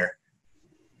you there.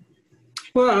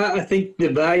 Well, I think the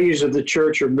values of the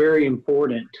church are very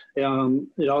important.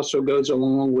 It also goes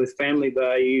along with family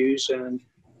values, and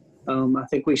I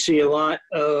think we see a lot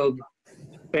of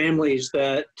families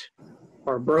that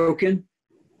are broken,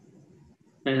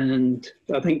 and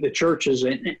I think the church is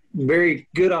a very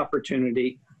good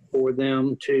opportunity for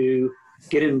them to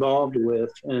get involved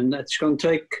with, and that's going to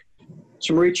take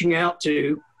some reaching out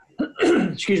to,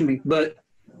 excuse me, but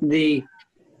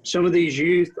some of these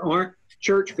youth aren't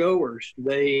church goers.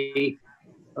 They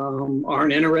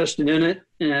aren't interested in it,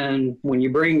 and when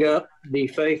you bring up the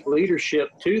faith leadership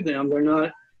to them, they're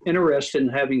not interested in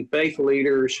having faith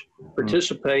leaders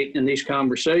participate in these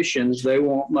conversations. They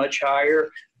want much higher.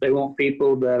 They want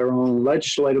people that are on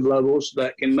legislative levels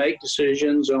that can make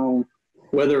decisions on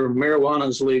whether marijuana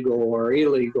is legal or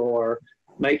illegal, or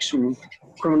make some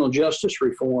criminal justice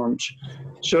reforms.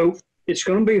 So it's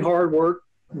going to be hard work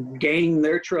gaining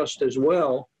their trust as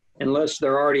well, unless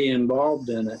they're already involved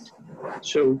in it.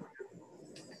 So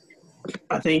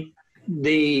I think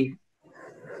the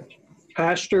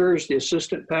pastors, the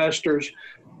assistant pastors,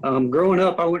 growing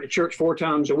up, I went to church 4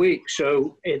 times a week.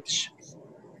 So it's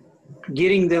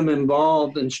getting them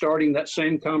involved and starting that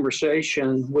same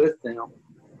conversation with them.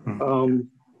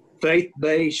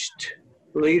 Faith-based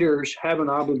leaders have an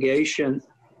obligation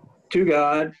to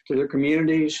God, to their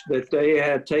communities, that they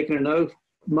have taken an oath,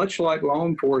 much like law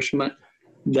enforcement,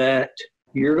 that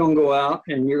you're going to go out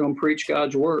and you're going to preach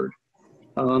God's word.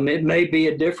 It may be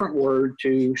a different word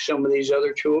to some of these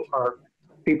other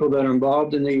people that are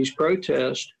involved in these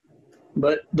protests,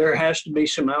 but there has to be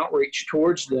some outreach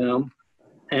towards them.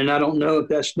 And I don't know if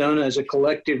that's done as a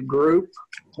collective group,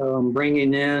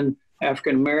 bringing in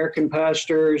African-American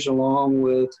pastors along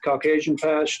with Caucasian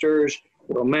pastors,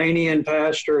 Romanian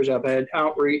pastors. I've had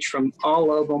outreach from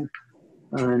all of them.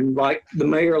 And like the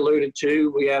mayor alluded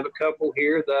to, we have a couple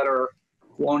here that are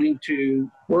wanting to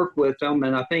work with them.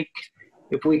 And I think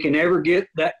if we can ever get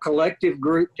that collective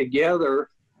group together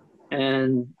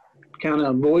and kind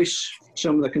of voice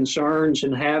some of the concerns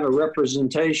and have a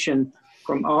representation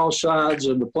from all sides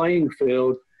of the playing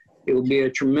field, it will be a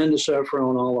tremendous effort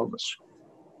on all of us.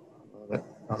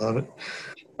 I love it.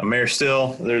 Mayor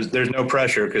Still, there's no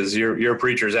pressure because your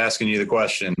preacher's asking you the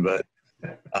question, but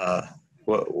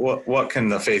what can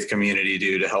the faith community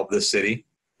do to help this city?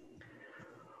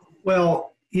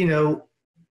 Well,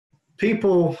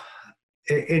 people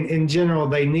in general,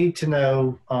 they need to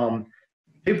know,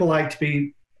 people like to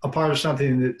be a part of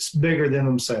something that's bigger than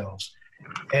themselves.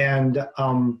 And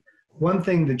one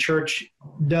thing the church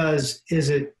does is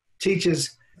it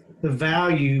teaches the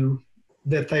value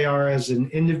that they are as an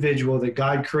individual that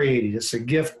God created. It's a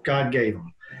gift God gave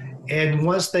them. And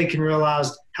once they can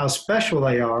realize how special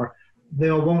they are,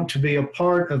 they'll want to be a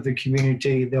part of the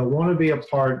community. They'll want to be a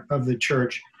part of the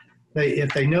church.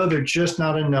 If they know they're just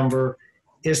not a number,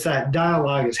 it's that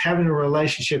dialogue, it's having a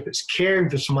relationship, it's caring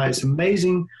for somebody. It's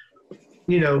amazing,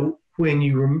 when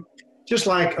you, just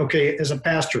like, okay, as a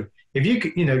pastor, if you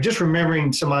could, just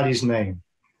remembering somebody's name,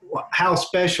 how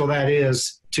special that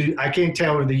is I can't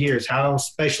tell over the years how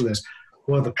special it is.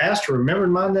 Well, the pastor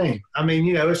remembered my name. I mean,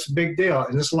 it's a big deal,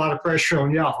 and it's a lot of pressure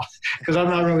on y'all because I'm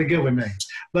not really good with names.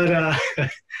 But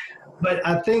but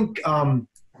I think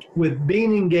with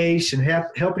being engaged and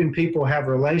helping people have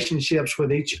relationships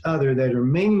with each other that are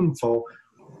meaningful,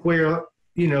 where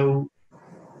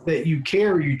that you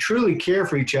truly care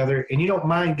for each other, and you don't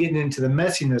mind getting into the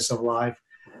messiness of life.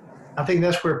 I think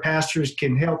that's where pastors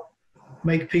can help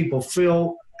make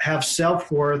people have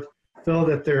self-worth, feel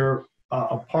that they're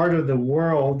a part of the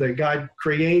world that God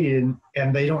created,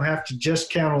 and they don't have to just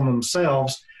count on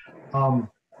themselves.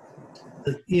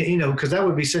 Because that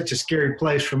would be such a scary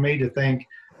place for me to think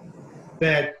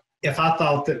that if I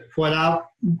thought that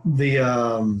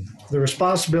the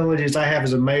responsibilities I have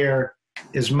as a mayor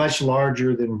is much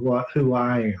larger than who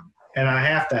I am, and I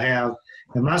have to have,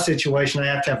 in my situation, I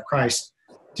have to have Christ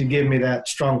to give me that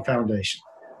strong foundation.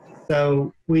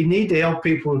 So we need to help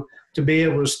people to be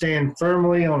able to stand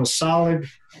firmly on a solid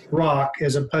rock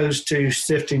as opposed to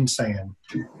sifting sand.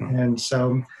 And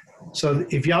so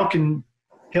if y'all can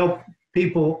help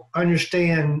people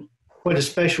understand what a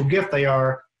special gift they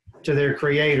are to their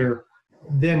Creator,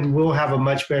 then we'll have a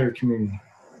much better community.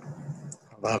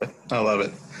 I love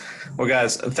it. Well,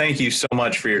 guys, thank you so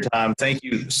much for your time. Thank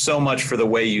you so much for the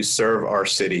way you serve our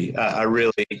city.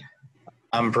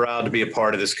 I'm proud to be a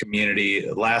part of this community.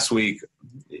 Last week,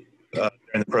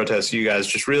 during the protests, you guys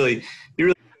just you're really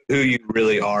who you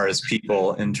really are as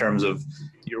people in terms of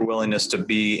your willingness to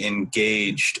be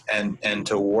engaged and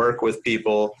to work with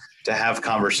people, to have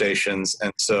conversations.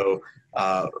 And so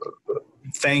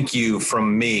thank you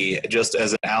from me, just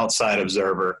as an outside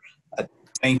observer.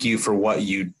 Thank you for what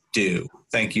you do.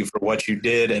 Thank you for what you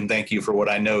did, and thank you for what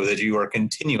I know that you are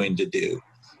continuing to do.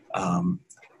 I'm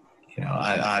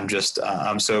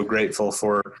so grateful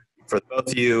for both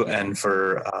of you and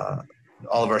for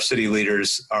all of our city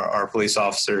leaders, our police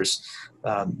officers.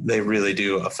 They really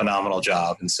do a phenomenal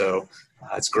job. And so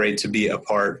it's great to be a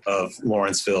part of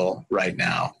Lawrenceville right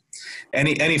now.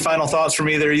 Any final thoughts from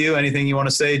either of you? Anything you want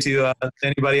to say to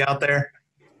anybody out there?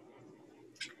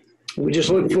 We just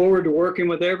look forward to working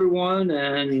with everyone.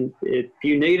 And if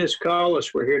you need us, call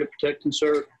us. We're here to protect and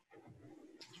serve.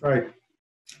 Right.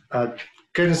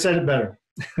 Couldn't have said it better.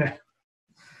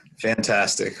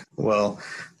 Fantastic. Well,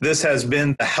 this has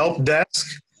been the Help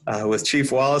Desk with Chief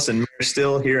Wallis and Mayor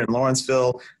Still here in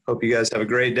Lawrenceville. Hope you guys have a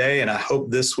great day, and I hope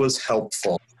this was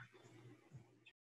helpful.